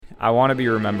I want to be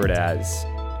remembered as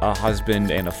a husband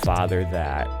and a father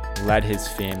that led his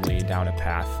family down a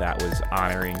path that was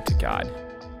honoring to God.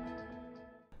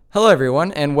 Hello,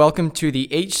 everyone, and welcome to the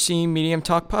HC Medium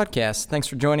Talk podcast. Thanks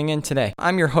for joining in today.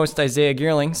 I'm your host, Isaiah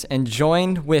Geerlings, and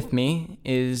joined with me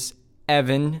is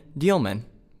Evan Dielman.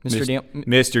 Mr.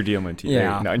 Dielman.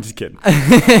 Yeah. No, I'm just kidding.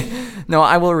 No,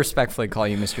 I will respectfully call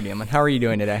you Mr. Dielman. How are you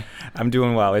doing today? I'm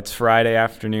doing well. It's Friday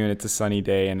afternoon. It's a sunny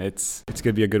day, and it's going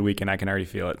to be a good weekend. I can already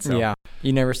feel it. So. Yeah.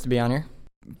 You nervous to be on here?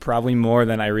 Probably more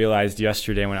than I realized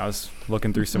yesterday when I was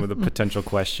looking through some of the potential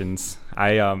questions.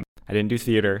 I didn't do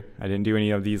theater. I didn't do any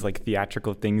of these like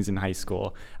theatrical things in high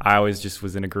school. I always just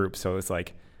was in a group, so it's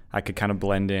like I could kind of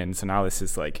blend in. So now this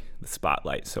is like the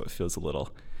spotlight, so it feels a little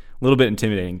bit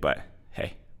intimidating, but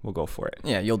hey, we'll go for it.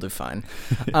 Yeah, you'll do fine.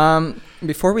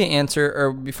 Before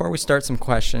we start some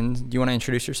questions, do you want to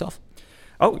introduce yourself?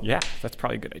 Oh, yeah, that's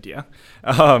probably a good idea.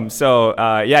 So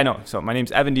my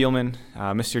name's Evan Dielman,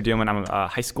 Mr. Dielman. I'm a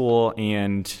high school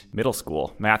and middle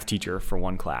school math teacher for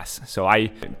one class. So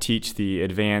I teach the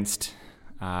advanced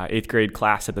 8th grade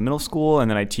class at the middle school,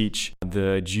 and then I teach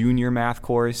the junior math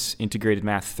course, Integrated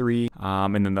Math 3,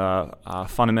 and then the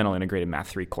Fundamental Integrated Math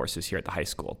 3 courses here at the high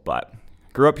school. But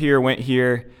grew up here, went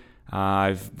here.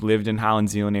 I've lived in Holland,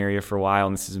 Zeeland area for a while,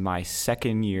 and this is my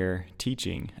second year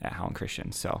teaching at Holland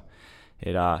Christian. So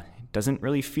it doesn't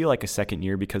really feel like a second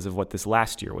year because of what this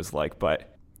last year was like,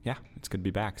 but yeah, it's good to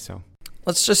be back. So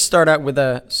let's just start out with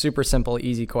a super simple,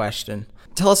 easy question.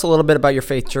 Tell us a little bit about your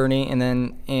faith journey,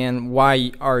 and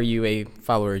why are you a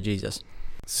follower of Jesus?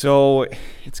 So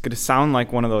it's going to sound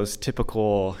like one of those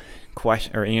typical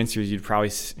question or answers you'd probably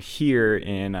hear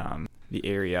in the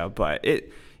area, but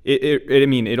it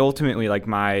ultimately, like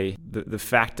the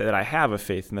fact that I have a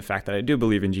faith and the fact that I do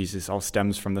believe in Jesus all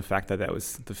stems from the fact that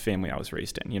was the family I was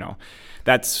raised in. You know,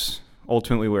 that's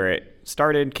ultimately where it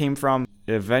started, came from.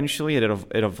 Eventually it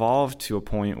evolved to a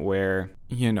point where,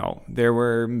 you know, there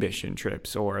were mission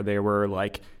trips, or there were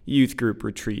like youth group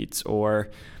retreats, or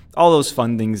all those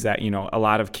fun things that, you know, a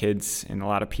lot of kids and a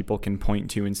lot of people can point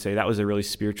to and say that was a really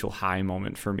spiritual high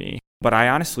moment for me. But I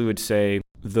honestly would say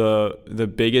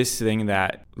the biggest thing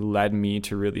that led me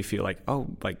to really feel like, oh,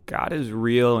 like God is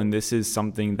real, and this is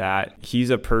something that he's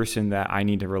a person that I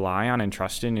need to rely on and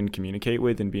trust in and communicate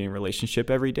with and be in relationship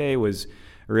every day, was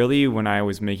really when I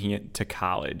was making it to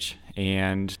college.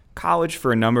 And college,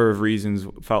 for a number of reasons,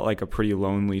 felt like a pretty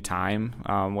lonely time,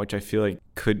 which I feel like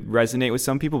could resonate with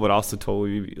some people, but also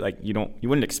totally like you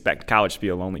wouldn't expect college to be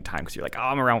a lonely time, because you're like, oh,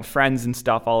 I'm around friends and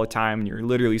stuff all the time, and you're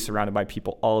literally surrounded by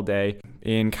people all day.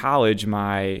 In college,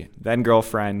 my then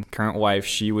girlfriend, current wife,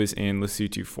 she was in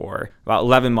Lesotho for about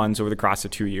 11 months over the course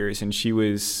of 2 years, and she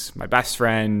was my best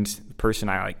friend, the person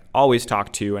I like always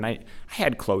talked to, and I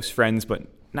had close friends, but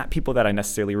not people that I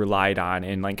necessarily relied on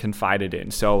and like confided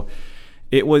in. So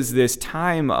it was this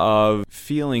time of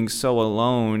feeling so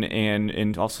alone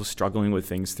and also struggling with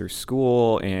things through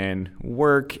school and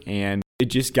work. And it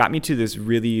just got me to this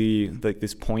really like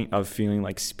this point of feeling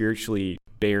like spiritually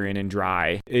barren and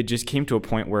dry. It just came to a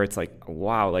point where it's like,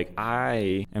 wow, like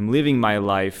I am living my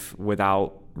life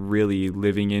without really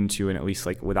living into, and at least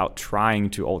like without trying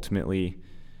to ultimately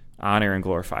honor and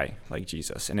glorify like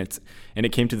Jesus. And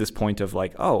it came to this point of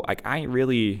like, oh, like I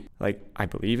really, like, I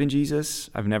believe in Jesus.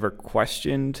 I've never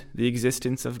questioned the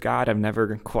existence of God. I've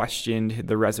never questioned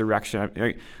the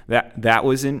resurrection. That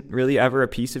wasn't really ever a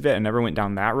piece of it. I never went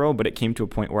down that road, but it came to a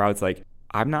point where I was like,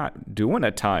 I'm not doing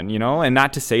a ton, you know, and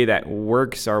not to say that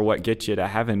works are what gets you to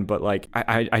heaven, but like,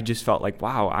 I just felt like,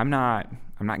 wow, I'm not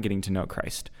getting to know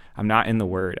Christ. I'm not in the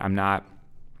Word. I'm not,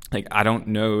 like, I don't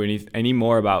know any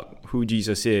more about who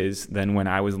Jesus is than when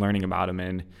I was learning about him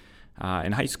in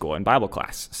high school in Bible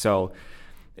class. So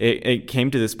it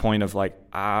came to this point of like,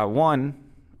 one,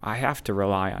 I have to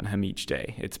rely on him each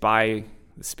day. It's by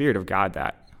the Spirit of God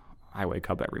that I wake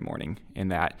up every morning,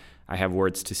 and that I have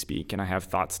words to speak, and I have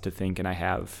thoughts to think, and I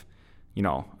have, you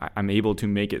know, I'm able to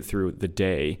make it through the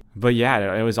day. But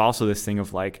yeah, it was also this thing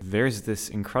of like, there's this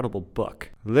incredible book,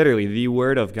 literally the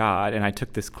Word of God. And I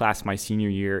took this class my senior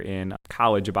year in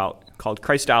college called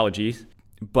Christology.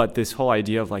 But this whole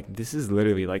idea of like, this is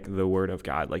literally like the Word of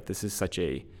God. Like, this is such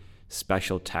a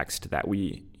special text that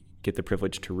we get the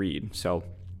privilege to read. So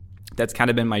that's kind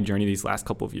of been my journey these last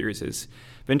couple of years, is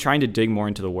been trying to dig more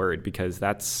into the Word, because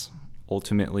that's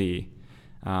ultimately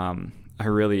a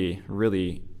really,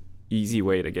 really easy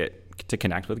way to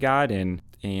connect with God. And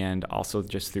and also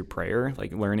just through prayer,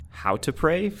 like learning how to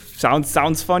pray.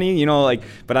 Sounds funny, like,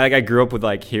 but I grew up with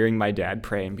like hearing my dad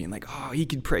pray and being like, oh, he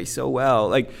could pray so well.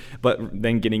 Like, but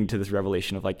then getting to this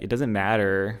revelation of like, it doesn't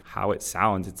matter how it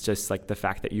sounds. It's just like the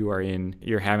fact that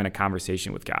you're having a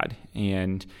conversation with God,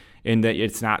 and that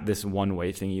it's not this one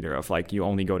way thing either of like, you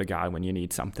only go to God when you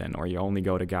need something, or you only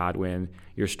go to God when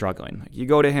you're struggling. Like, you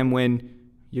go to him when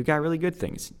you got really good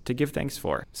things to give thanks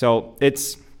for. So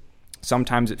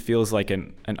sometimes it feels like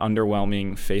an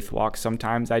underwhelming faith walk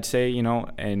sometimes, I'd say,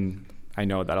 and I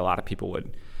know that a lot of people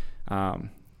would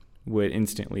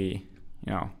instantly,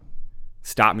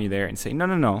 stop me there and say,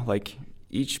 no, like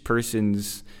each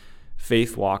person's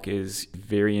faith walk is a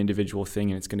very individual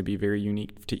thing, and it's going to be very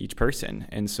unique to each person.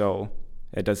 And so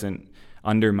it doesn't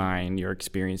undermine your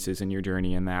experiences and your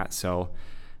journey in that. So,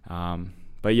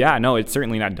 but yeah, no, it's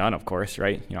certainly not done, of course,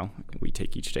 right? We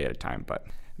take each day at a time, but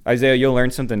Isaiah, you'll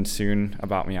learn something soon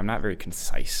about me. I'm not very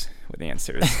concise with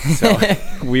answers, so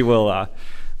we'll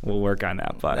work on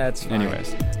that. But that's fine.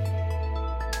 Anyways,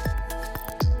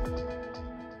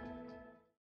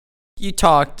 you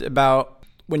talked about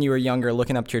when you were younger,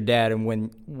 looking up to your dad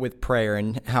and with prayer,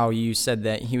 and how you said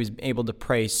that he was able to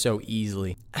pray so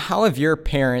easily. How have your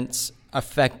parents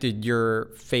affected your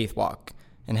faith walk,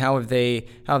 and how have they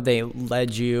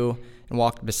led you and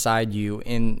walked beside you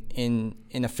in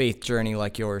a faith journey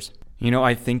like yours?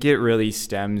 I think it really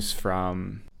stems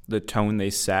from the tone they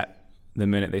set the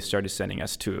minute they started sending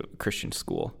us to a Christian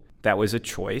school. That was a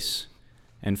choice,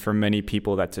 and for many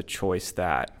people, that's a choice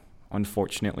that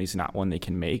unfortunately is not one they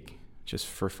can make, just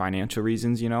for financial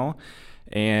reasons,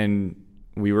 and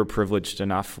we were privileged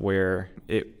enough where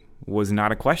it was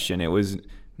not a question. It was,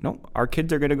 no, our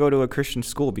kids are going to go to a Christian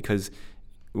school because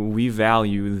we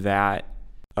value that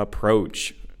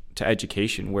approach to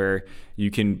education, where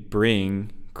you can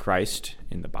bring Christ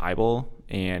in the Bible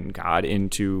and God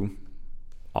into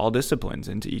all disciplines,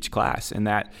 into each class, and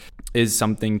that is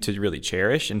something to really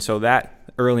cherish. And so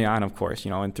that early on, of course,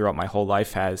 and throughout my whole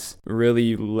life, has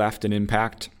really left an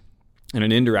impact in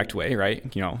an indirect way,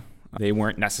 right? They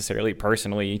weren't necessarily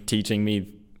personally teaching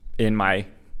me in my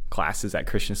classes at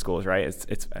Christian schools, right?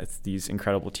 It's these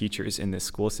incredible teachers in this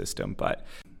school system, but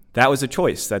that was a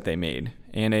choice that they made,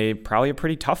 and probably a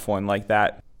pretty tough one like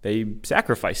that. They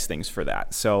sacrificed things for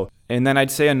that. So, and then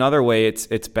I'd say another way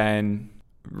it's been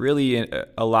really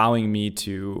allowing me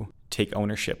to take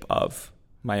ownership of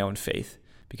my own faith,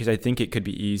 because I think it could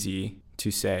be easy to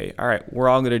say, all right, we're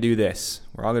all going to do this.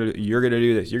 You're going to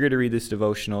do this. You're going to read this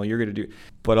devotional. You're going to do,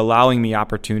 but allowing me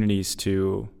opportunities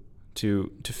to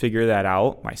figure that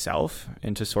out myself,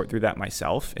 and to sort through that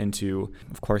myself, and to,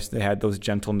 of course, they had those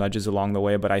gentle nudges along the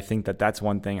way. But I think that that's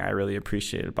one thing I really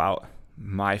appreciated about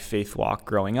my faith walk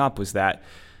growing up, was that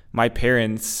my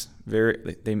parents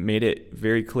they made it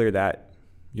very clear that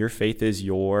your faith is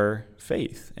your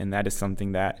faith, and that is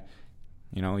something that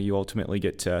you ultimately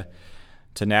get to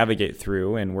navigate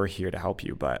through, and we're here to help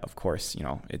you. But of course,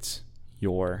 it's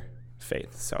your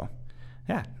faith. So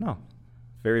yeah, no,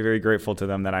 very, very grateful to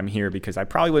them that I'm here, because I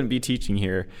probably wouldn't be teaching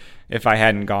here if I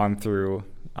hadn't gone through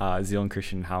Zeeland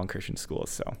Christian and Holland Christian schools.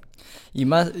 So you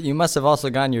must have also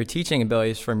gotten your teaching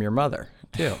abilities from your mother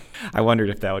too. I wondered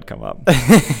if that would come up.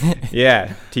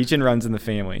 Yeah, teaching runs in the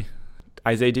family.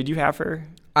 Isaiah, did you have her?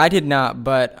 I did not,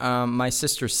 but my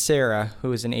sister Sarah, who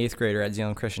was an 8th grader at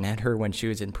Zeeland Christian, had her when she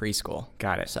was in preschool.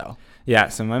 Got it. So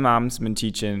my mom's been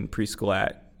teaching preschool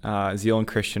at Zeeland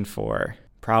Christian for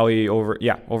probably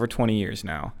over 20 years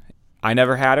now. I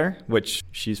never had her, which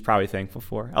she's probably thankful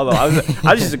for. Although I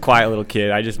was just a quiet little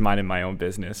kid. I just minded my own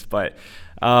business. But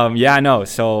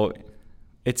so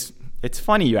it's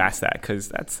funny you ask that, because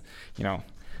that's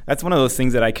one of those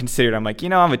things that I considered. I'm like,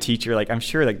 I'm a teacher. Like, I'm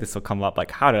sure like this will come up. Like,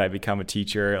 how did I become a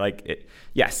teacher? Like, it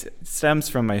stems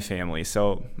from my family.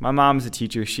 So my mom's a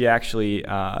teacher. She actually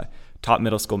taught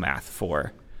middle school math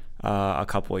for a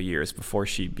couple of years before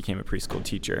she became a preschool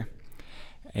teacher.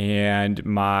 And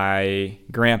my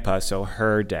grandpa, so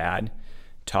her dad,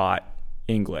 taught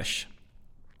English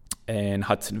in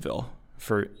Hudsonville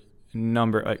for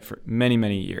many,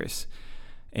 many years.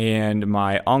 And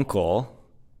my uncle,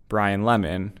 Brian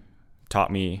Lemon,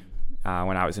 taught me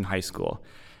when I was in high school.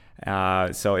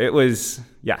 So it was,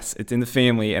 it's in the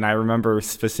family. And I remember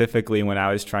specifically when I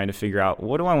was trying to figure out,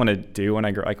 what do I want to do when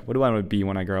I grow, what do I want to be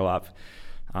when I grow up?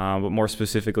 But more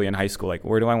specifically in high school, like,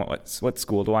 what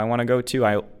school do I want to go to?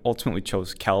 I ultimately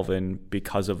chose Calvin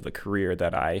because of the career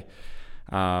that I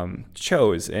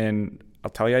chose. And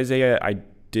I'll tell you, Isaiah, I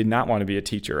did not want to be a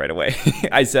teacher right away.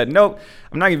 I said, nope,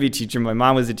 I'm not going to be a teacher. My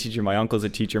mom was a teacher. My uncle's a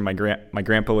teacher. My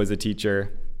grandpa was a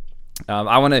teacher.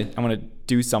 I want to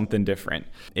do something different.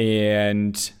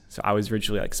 And So I was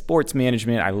originally like sports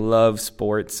management. I love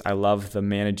sports. I love the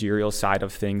managerial side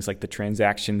of things, like the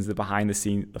transactions, the behind the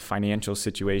scenes, the financial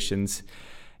situations.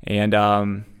 And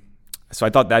so I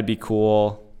thought that'd be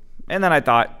cool. And then I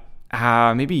thought,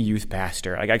 maybe youth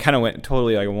pastor. Like I kind of went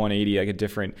totally like a 180, like a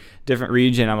different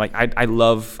region. I'm like, I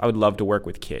would love to work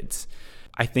with kids.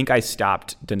 I think I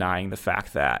stopped denying the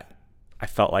fact that I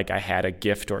felt like I had a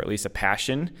gift or at least a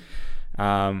passion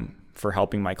for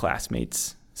helping my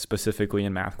classmates, specifically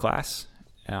in math class.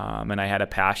 And I had a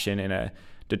passion and a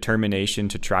determination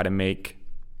to try to make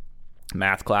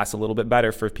math class a little bit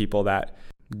better for people that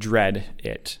dread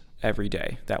it every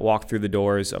day, that walk through the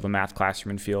doors of a math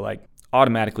classroom and feel like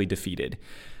automatically defeated.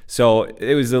 So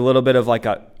it was a little bit of like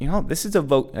this is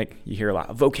like you hear a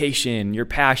lot, vocation, your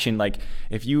passion. Like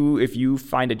if you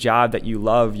find a job that you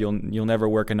love, you'll never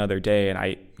work another day. And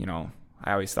I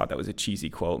always thought that was a cheesy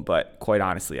quote, but quite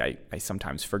honestly, I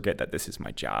sometimes forget that this is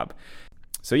my job.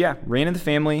 So yeah, ran in the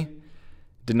family,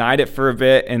 denied it for a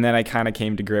bit, and then I kind of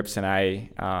came to grips and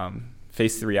I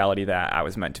faced the reality that I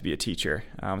was meant to be a teacher,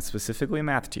 specifically a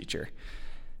math teacher.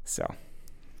 So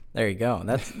there you go.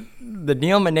 That's the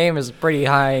Dielman name is a pretty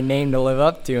high name to live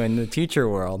up to in the teacher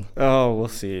world. Oh, we'll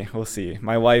see.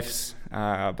 My wife's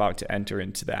about to enter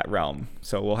into that realm.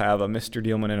 So we'll have a Mr.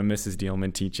 Dielman and a Mrs.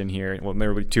 Dielman teaching here. Well,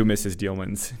 there will be 2 Mrs.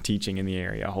 Dielmans teaching in the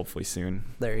area, hopefully soon.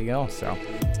 There you go. So,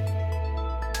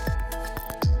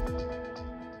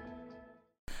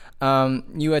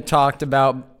 you had talked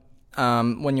about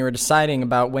when you were deciding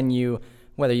about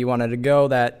whether you wanted to go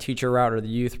that teacher route or the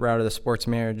youth route or the sports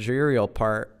managerial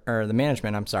part, or the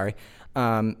management, I'm sorry.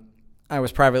 I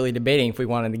was privately debating if we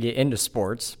wanted to get into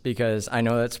sports because I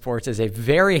know that sports is a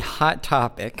very hot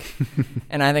topic,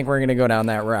 and I think we're going to go down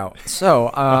that route. So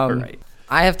right.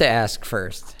 I have to ask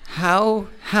first, how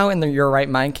in your right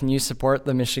mind can you support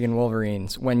the Michigan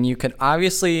Wolverines when you could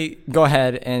obviously go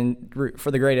ahead and root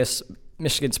for the greatest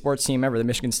Michigan sports team ever, the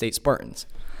Michigan State Spartans?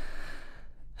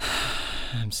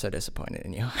 I'm so disappointed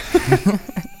in you.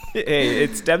 Hey,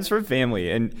 it stems from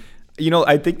family. And,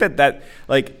 I think that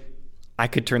like, I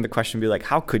could turn the question and be like,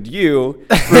 how could you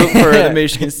root for the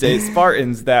Michigan State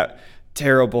Spartans, that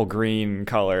terrible green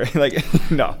color? Like,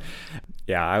 no.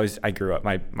 Yeah, I grew up,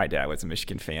 my dad was a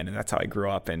Michigan fan, and that's how I grew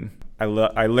up. And I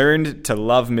learned to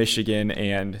love Michigan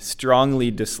and strongly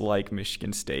dislike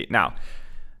Michigan State. Now,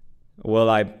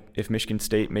 if Michigan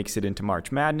State makes it into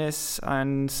March Madness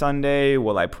on Sunday,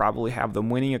 will I probably have them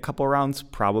winning a couple rounds?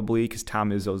 Probably, because Tom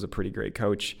Izzo's a pretty great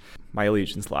coach. My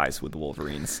allegiance lies with the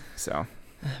Wolverines. So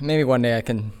maybe one day I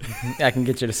can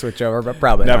get you to switch over, but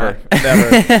probably never.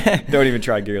 Don't even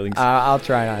try, Gearlings. I'll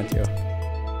try not to.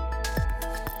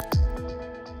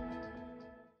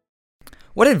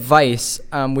 What advice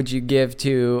would you give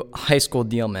to high school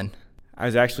Dielman? I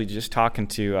was actually just talking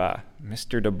to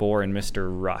Mr. DeBoer and Mr.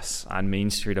 Russ on Main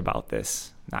Street about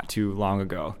this not too long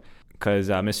ago, because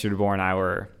Mr. DeBoer and I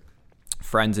were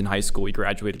friends in high school. We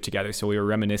graduated together, so we were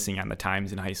reminiscing on the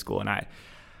times in high school. And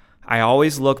I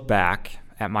always look back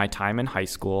at my time in high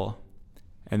school,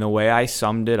 and the way I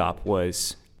summed it up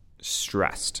was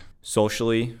stressed.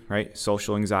 Socially, right?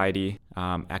 Social anxiety,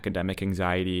 academic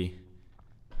anxiety,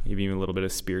 maybe even a little bit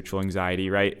of spiritual anxiety,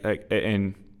 right?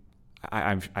 And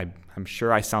I'm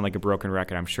sure I sound like a broken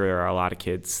record. I'm sure there are a lot of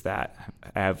kids that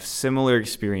have similar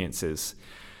experiences.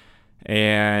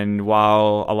 And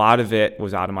while a lot of it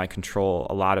was out of my control,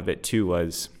 a lot of it too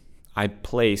was I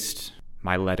placed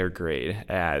my letter grade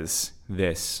as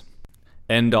this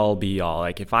end all be all.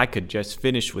 Like if I could just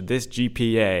finish with this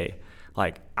GPA,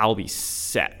 like I'll be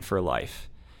set for life.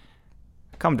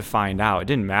 Come to find out, it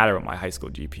didn't matter what my high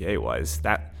school GPA was.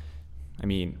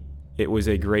 It was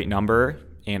a great number.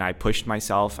 And I pushed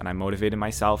myself and I motivated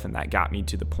myself, and that got me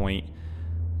to the point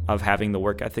of having the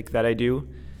work ethic that I do.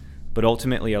 But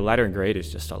ultimately, a letter grade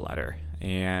is just a letter.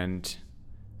 And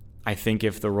I think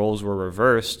if the roles were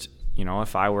reversed,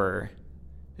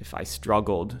 if I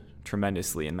struggled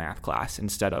tremendously in math class,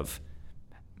 instead of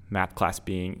math class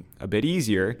being a bit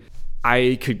easier,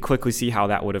 I could quickly see how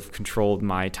that would have controlled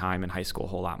my time in high school a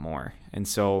whole lot more. And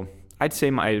so I'd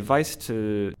say my advice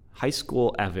to high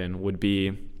school Evan would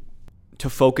be to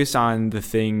focus on the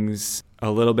things a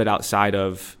little bit outside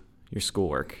of your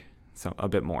schoolwork, so a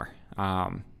bit more.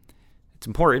 It's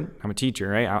important. I'm a teacher,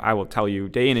 right? I will tell you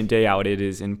day in and day out, it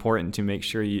is important to make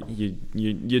sure you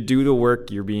do the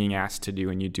work you're being asked to do,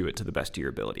 and you do it to the best of your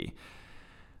ability.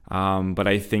 But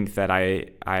I think that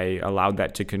I allowed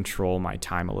that to control my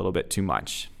time a little bit too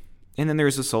much. And then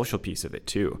there's a social piece of it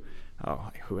too. Oh,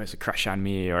 who has a crush on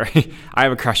me? Or I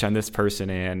have a crush on this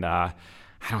person, and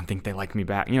I don't think they like me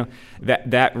back.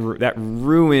 That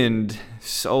ruined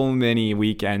so many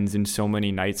weekends and so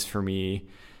many nights for me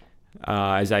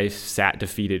as I sat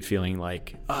defeated, feeling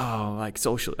like, oh, like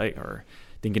social, like, or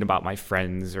thinking about my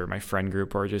friends or my friend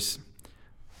group, or just,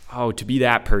 oh, to be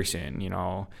that person,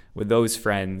 with those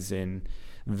friends and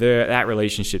that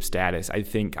relationship status. I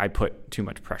think I put too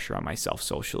much pressure on myself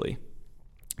socially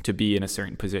to be in a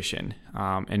certain position,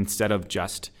 instead of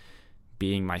just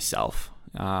being myself.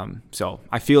 So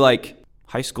I feel like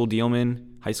high school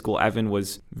Dielman, high school Evan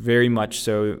was very much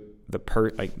so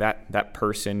that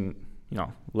person,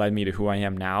 led me to who I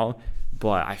am now.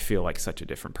 But I feel like such a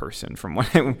different person from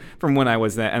when I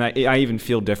was then, and I even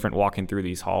feel different walking through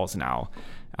these halls now,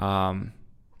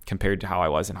 compared to how I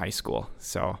was in high school.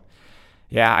 So,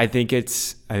 yeah, I think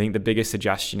the biggest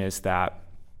suggestion is that,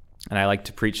 and I like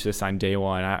to preach this on day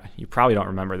one. You probably don't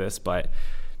remember this, but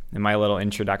in my little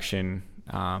introduction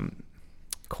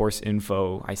course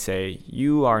info, I say,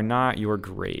 you are not your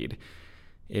grade.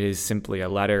 It is simply a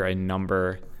letter, a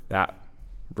number that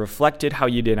reflected how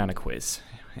you did on a quiz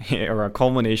or a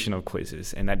culmination of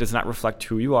quizzes. And that does not reflect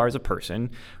who you are as a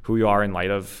person, who you are in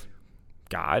light of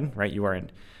God, right?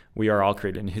 We are all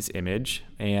created in his image,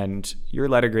 and your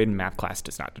letter grade in math class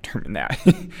does not determine that.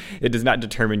 It does not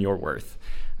determine your worth.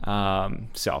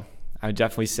 So I would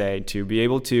definitely say to be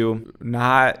able to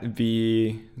not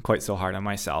be quite so hard on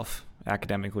myself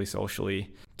academically, socially,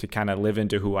 to kind of live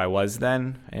into who I was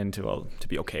then, and to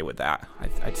be okay with that,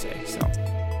 I'd say. So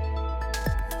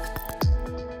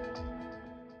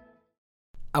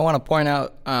I want to point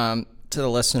out to the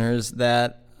listeners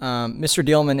that Mr.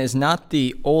 Dielman is not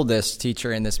the oldest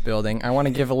teacher in this building. I want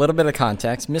to give a little bit of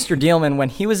context. Mr. Dielman, when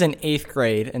he was in 8th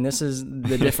grade, and this is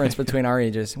the difference between our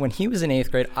ages, when he was in 8th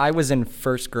grade, I was in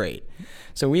 1st grade.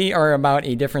 So we are about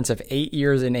a difference of 8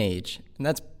 years in age, and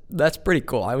that's pretty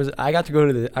cool. I got to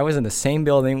go to I was in the same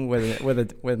building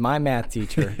with my math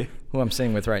teacher, who I'm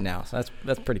sitting with right now. So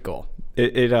that's pretty cool.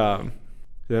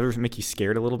 Did it ever make you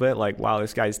scared a little bit? Like, wow,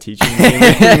 this guy's teaching me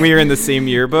when we were in the same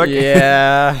yearbook?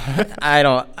 Yeah,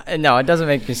 no, it doesn't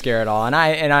make me scared at all. And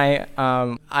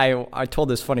I told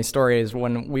this funny story is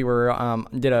when we were,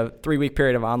 did a 3-week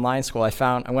period of online school, I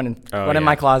went in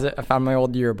my closet, I found my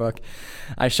old yearbook.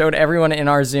 I showed everyone in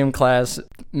our Zoom class,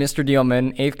 Mr.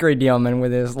 Dielman, 8th grade Dielman,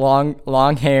 with his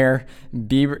long hair,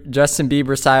 Justin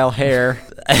Bieber style hair.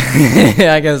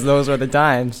 I guess those were the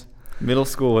times. Middle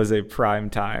school was a prime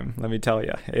time. Let me tell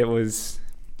you, it was.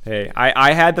 Hey,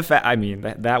 I had the I mean,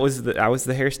 that was the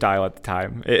hairstyle at the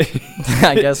time.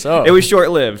 I guess so. It was short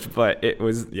lived, but it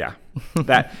was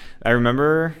that I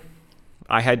remember.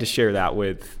 I had to share that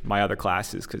with my other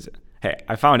classes because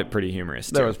I found it pretty humorous.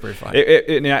 That was pretty fun.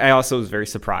 I also was very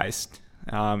surprised.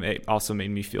 It also made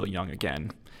me feel young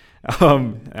again.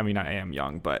 I mean, I am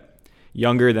young, but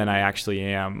younger than I actually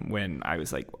am when I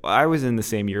was in the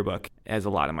same yearbook as a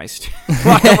lot of my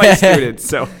students.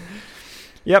 So,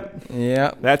 yep,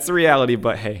 that's the reality.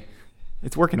 But hey,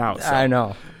 it's working out. So. I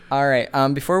know. All right.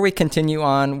 Before we continue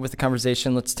on with the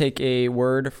conversation, let's take a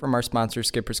word from our sponsor,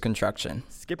 Skipper's Construction.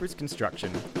 Skipper's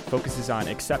Construction focuses on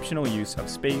exceptional use of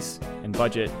space and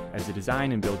budget as they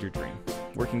design and build your dream.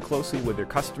 Working closely with their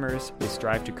customers, they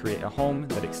strive to create a home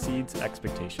that exceeds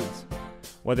expectations.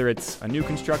 Whether it's a new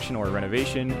construction or a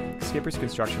renovation, Skipper's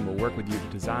Construction will work with you to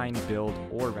design, build,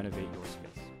 or renovate your space.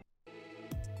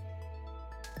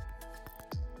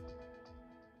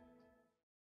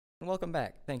 Welcome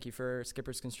back. Thank you for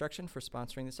Skipper's Construction for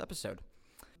sponsoring this episode.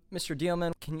 Mr.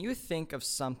 Dielman, can you think of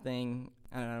something,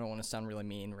 and I don't want to sound really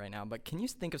mean right now, but can you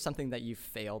think of something that you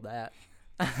failed at?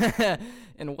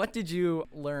 And what did you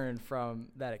learn from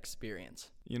that experience?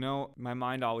 My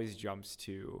mind always jumps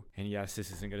to, and yes,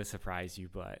 this isn't going to surprise you,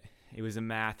 but it was a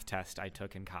math test I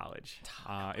took in college.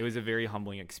 It was a very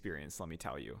humbling experience, let me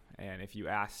tell you. And if you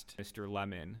asked Mr.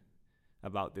 Lemon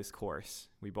about this course,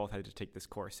 we both had to take this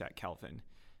course at Kelvin,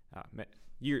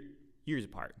 years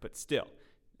apart, but still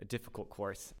a difficult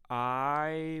course.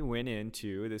 I went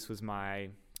into, this was my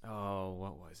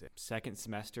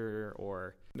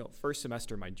first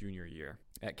semester of my junior year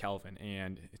at Kelvin,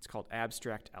 and it's called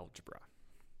Abstract Algebra.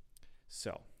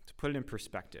 So, to put it in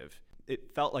perspective,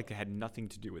 it felt like it had nothing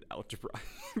to do with algebra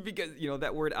because,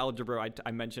 that word algebra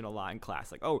I mentioned a lot in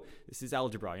class, like, oh, this is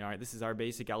algebra, all right, this is our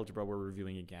basic algebra we're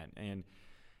reviewing again. And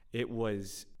it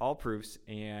was all proofs,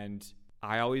 and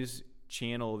I always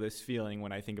channel this feeling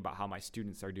when I think about how my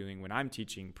students are doing when I'm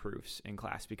teaching proofs in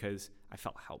class, because I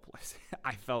felt helpless.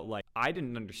 I felt like I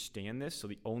didn't understand this, so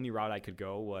the only route I could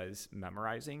go was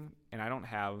memorizing, and I don't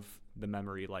have the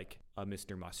memory like a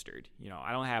Mr. Mustard.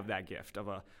 I don't have that gift of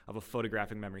a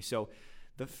photographic memory. So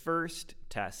the first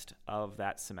test of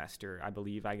that semester, I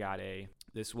believe I got a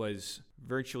This was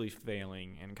virtually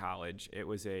failing in college. It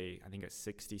was I think a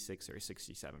 66 or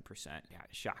 67%. Yeah, it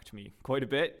shocked me quite a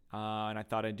bit. And I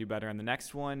thought I'd do better on the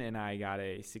next one, and I got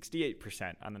a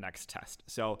 68% on the next test.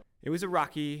 So it was a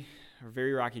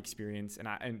very rocky experience.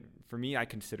 And for me, I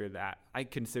considered that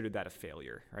a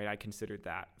failure, right? I considered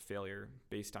that failure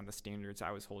based on the standards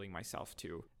I was holding myself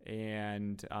to.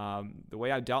 And the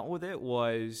way I dealt with it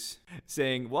was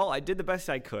saying, well, I did the best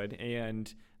I could,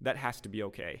 and that has to be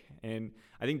okay. And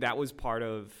I think that was part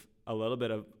of a little bit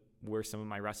of where some of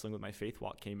my wrestling with my faith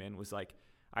walk came in, was like,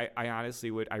 I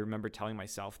honestly I remember telling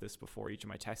myself this before each of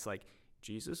my tests, like,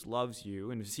 Jesus loves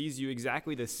you and sees you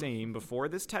exactly the same before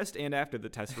this test and after the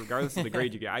test, regardless of the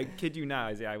grade you get. I kid you not,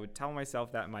 Isaiah, I would tell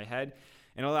myself that in my head,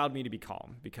 and it allowed me to be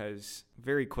calm, because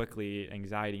very quickly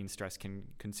anxiety and stress can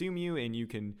consume you, and you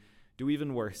can do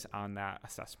even worse on that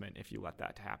assessment if you let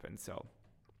that happen. So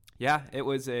yeah, it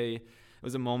was a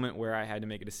moment where I had to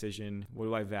make a decision. What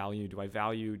do I value? Do I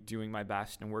value doing my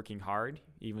best and working hard,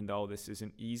 even though this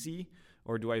isn't easy?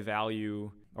 Or do I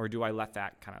let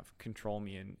that kind of control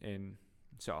me?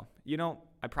 So,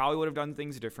 I probably would have done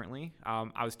things differently.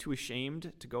 I was too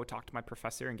ashamed to go talk to my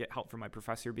professor and get help from my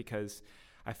professor, because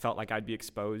I felt like I'd be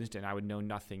exposed and I would know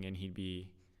nothing, and he'd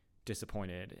be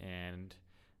disappointed and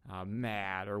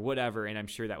mad or whatever. And I'm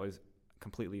sure that was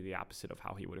completely the opposite of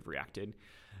how he would have reacted.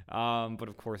 But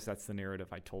of course, that's the narrative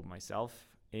I told myself.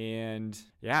 And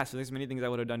yeah, so there's many things I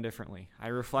would have done differently. I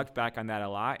reflect back on that a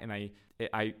lot, and I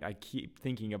keep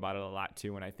thinking about it a lot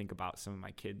too when I think about some of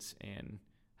my kids and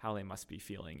how they must be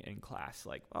feeling in class.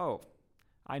 Like, oh,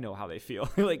 I know how they feel.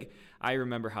 Like, I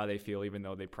remember how they feel, even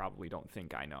though they probably don't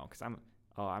think I know, because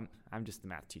I'm just the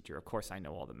math teacher. Of course I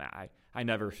know all the math. I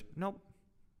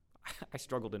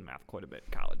struggled in math quite a bit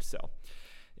in college. So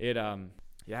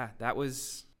that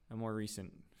was a more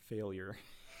recent failure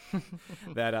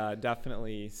that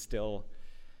definitely still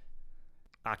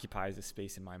occupies a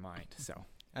space in my mind. So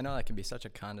I know that can be such a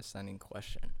condescending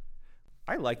question.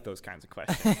 I like those kinds of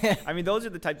questions. I mean, those are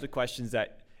the types of questions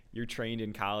that you're trained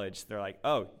in college. They're like,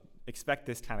 oh, expect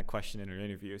this kind of question in an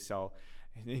interview. So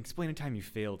explain a time you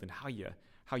failed and how you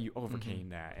overcame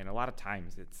that. And a lot of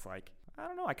times it's like, I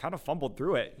don't know, I kind of fumbled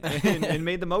through it and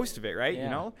made the most of it, right?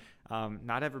 Yeah.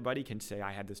 Not everybody can say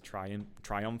I had this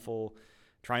triumphant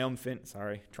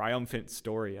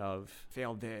story of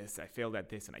failed this, I failed at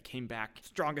this, and I came back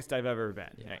strongest I've ever been.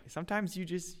 Yeah. Right? Sometimes you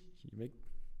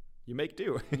make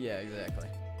do. Yeah, exactly.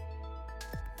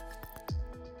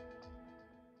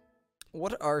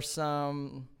 What are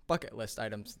some bucket list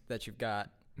items that you've got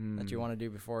that you want to do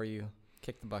before you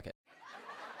kick the bucket?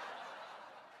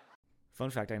 Fun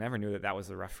fact, I never knew that was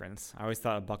the reference. I always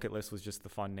thought a bucket list was just the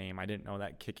fun name. I didn't know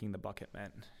that kicking the bucket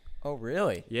meant. Oh,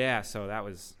 really? Yeah, so that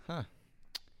was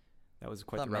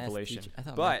quite the revelation. I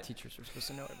thought math teachers were supposed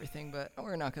to know everything, but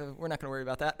we're not gonna worry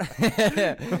about that.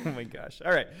 Oh my gosh.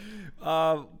 All right.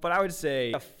 But I would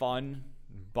say a fun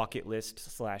bucket list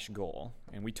 / goal,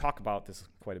 and we talk about this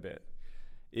quite a bit,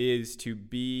 is to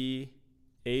be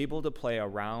able to play a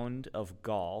round of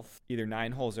golf, either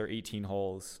 9 holes or 18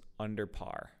 holes, under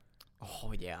par.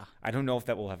 Oh, yeah. I don't know if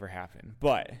that will ever happen,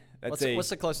 but what's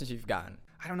the closest you've gotten?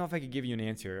 I don't know if I could give you an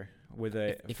answer with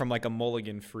from like a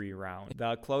mulligan free round.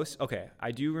 Okay,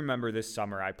 I do remember this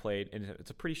summer I played, and it's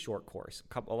a pretty short course,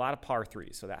 a lot of par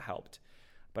 3s, so that helped.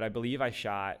 But I believe I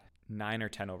shot 9 or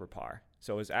 10 over par.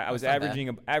 So I was averaging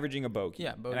a bogey.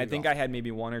 Yeah, bogey. And I think I had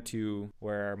maybe 1 or 2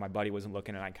 where my buddy wasn't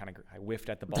looking, and I whiffed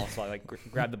at the ball, so I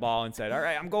grabbed the ball and said, "All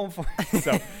right, I'm going for it."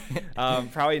 So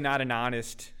probably not an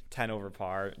honest 10 over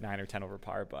par, 9 or 10 over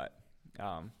par, but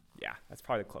yeah, that's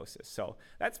probably the closest. So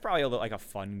that's probably like a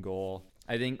fun goal.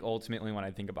 I think ultimately when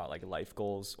I think about like life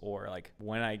goals, or like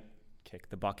when I kick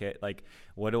the bucket, like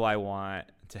what do I want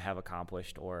to have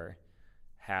accomplished or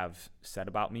have said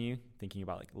about me, thinking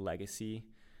about like legacy,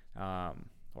 or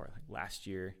like last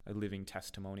year, a living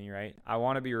testimony, right? I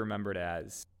want to be remembered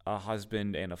as a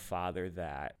husband and a father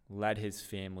that led his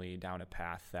family down a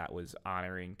path that was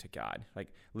honoring to God, like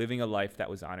living a life that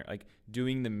was like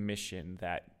doing the mission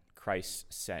that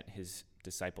Christ sent his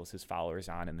disciples, his followers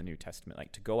on in the New Testament,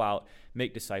 like to go out,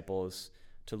 make disciples,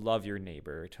 to love your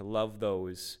neighbor, to love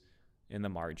those in the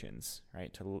margins,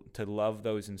 right? To love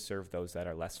those and serve those that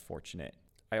are less fortunate.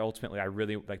 I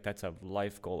really like, that's a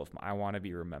life goal of mine. I want to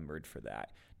be remembered for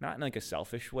that, not in like a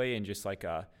selfish way, and just like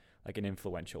an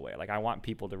influential way. Like I want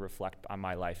people to reflect on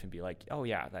my life and be like, oh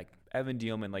yeah, like Evan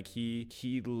Dielman, like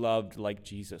he loved like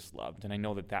Jesus loved. And I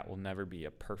know that will never be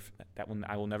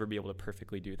I will never be able to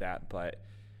perfectly do that, but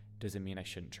doesn't mean I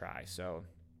shouldn't try. So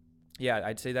yeah,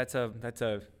 I'd say that's a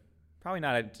probably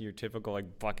not your typical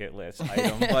like bucket list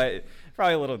item, but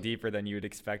probably a little deeper than you would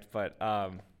expect. But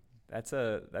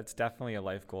that's definitely a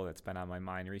life goal that's been on my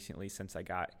mind recently since I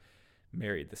got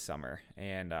married this summer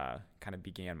and kind of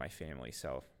began my family.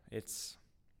 So it's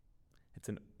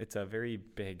a very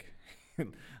big,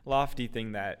 lofty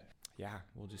thing that, yeah,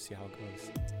 we'll just see how it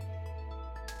goes.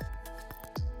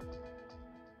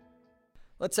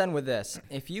 Let's end with this.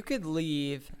 If you could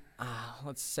leave,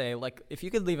 if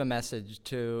you could leave a message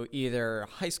to either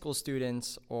high school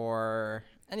students or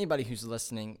anybody who's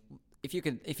listening, if you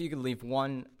could leave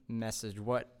one message,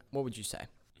 what would you say?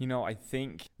 I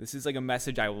think this is like a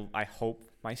message I hope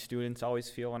my students always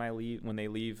feel when they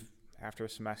leave after a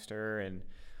semester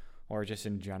or just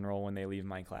in general when they leave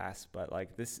my class. But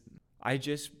like this,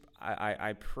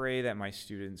 I pray that my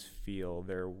students feel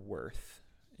their worth.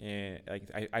 And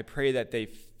like I pray that they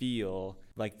feel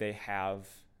like they have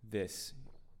this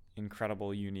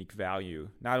incredible, unique value,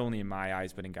 not only in my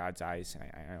eyes, but in God's eyes.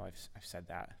 And I know I've said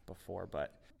that before,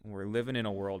 but we're living in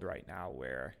a world right now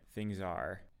where things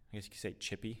are, I guess you could say,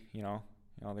 chippy.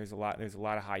 There's a lot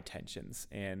of high tensions,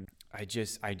 and I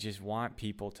just want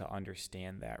people to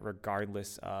understand that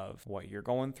regardless of what you're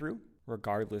going through,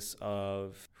 regardless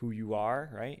of who you are,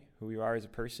 right? Who you are as a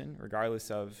person, regardless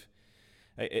of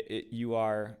you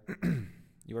are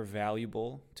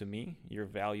valuable to me. You're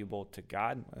valuable to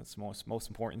God. That's the most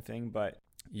important thing. But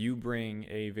you bring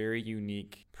a very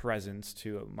unique presence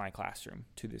to my classroom,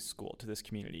 to this school, to this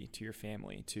community, to your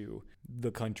family, to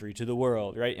the country, to the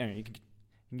world, right? And you can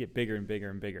get bigger and bigger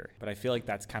and bigger. But I feel like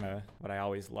that's kind of what I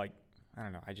always like. I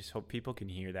don't know. I just hope people can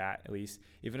hear that, at least,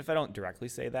 even if I don't directly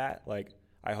say that. Like,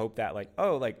 I hope that,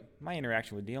 my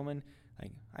interaction with Dielman,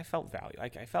 I felt value.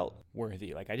 I felt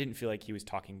worthy. I didn't feel like he was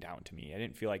talking down to me. I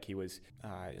didn't feel like he was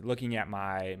looking at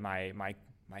my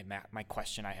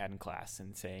question I had in class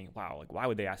and saying, wow, why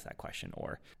would they ask that question?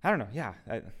 Or I don't know. Yeah.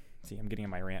 See, I'm getting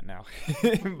in my rant now.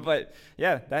 But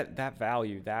yeah, that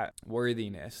value, that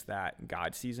worthiness that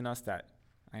God sees in us that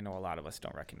I know a lot of us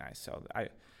don't recognize. So I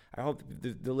hope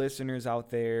the listeners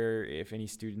out there, if any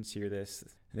students hear this,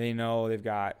 they know they've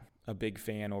got a big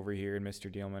fan over here in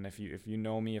Mr. Dielman. If you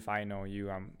know me, if I know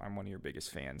you, I'm one of your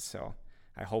biggest fans. So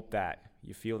I hope that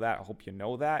you feel that. I hope you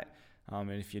know that. And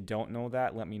if you don't know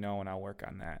that, let me know and I'll work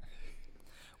on that.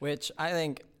 Which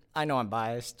I know I'm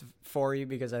biased for you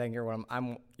because I think you're one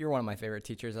of my favorite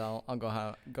teachers. I'll go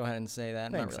ahead and say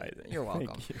that. Thanks, You're welcome.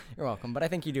 Thank you. You're welcome. But I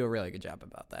think you do a really good job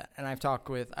about that. And I've talked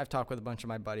with a bunch of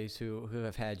my buddies who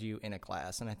have had you in a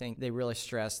class, and I think they really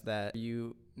stress that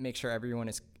you make sure everyone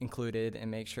is included and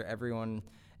make sure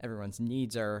everyone's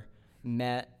needs are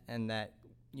met, and that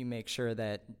you make sure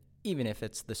that even if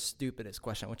it's the stupidest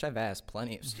question, which I've asked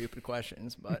plenty of stupid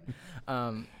questions, but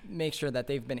make sure that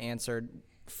they've been answered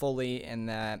fully, and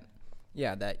that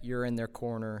you're in their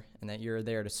corner and that you're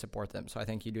there to support them. So I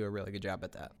think you do a really good job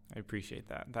at that. I appreciate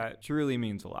that. That truly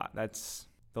means a lot.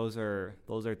 Those are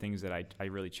things that I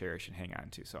really cherish and hang on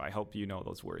to. So I hope you know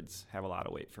those words have a lot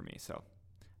of weight for me. So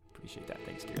appreciate that.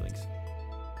 Thanks, Gearlings.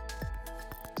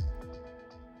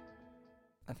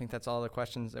 I think that's all the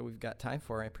questions that we've got time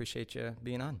for. I appreciate you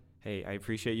being on. Hey, I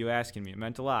appreciate you asking me. It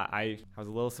meant a lot. I was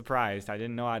a little surprised. I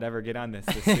didn't know I'd ever get on this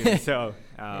soon. So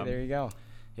hey, there you go.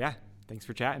 Yeah. Thanks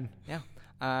for chatting.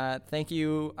 Yeah. Thank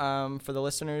you for the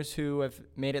listeners who have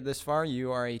made it this far.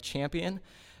 You are a champion.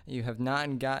 You have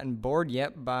not gotten bored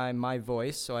yet by my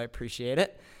voice, so I appreciate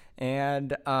it.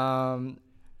 And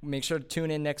make sure to tune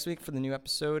in next week for the new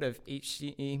episode of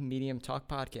HCE Medium Talk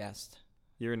Podcast.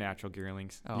 You're a natural,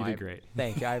 Gearlings. You did great.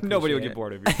 Thank you. I Nobody will get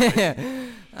bored of your voice.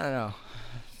 I don't know.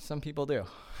 Some people do.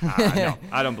 No,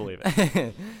 I don't believe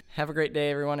it. Have a great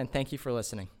day, everyone, and thank you for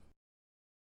listening.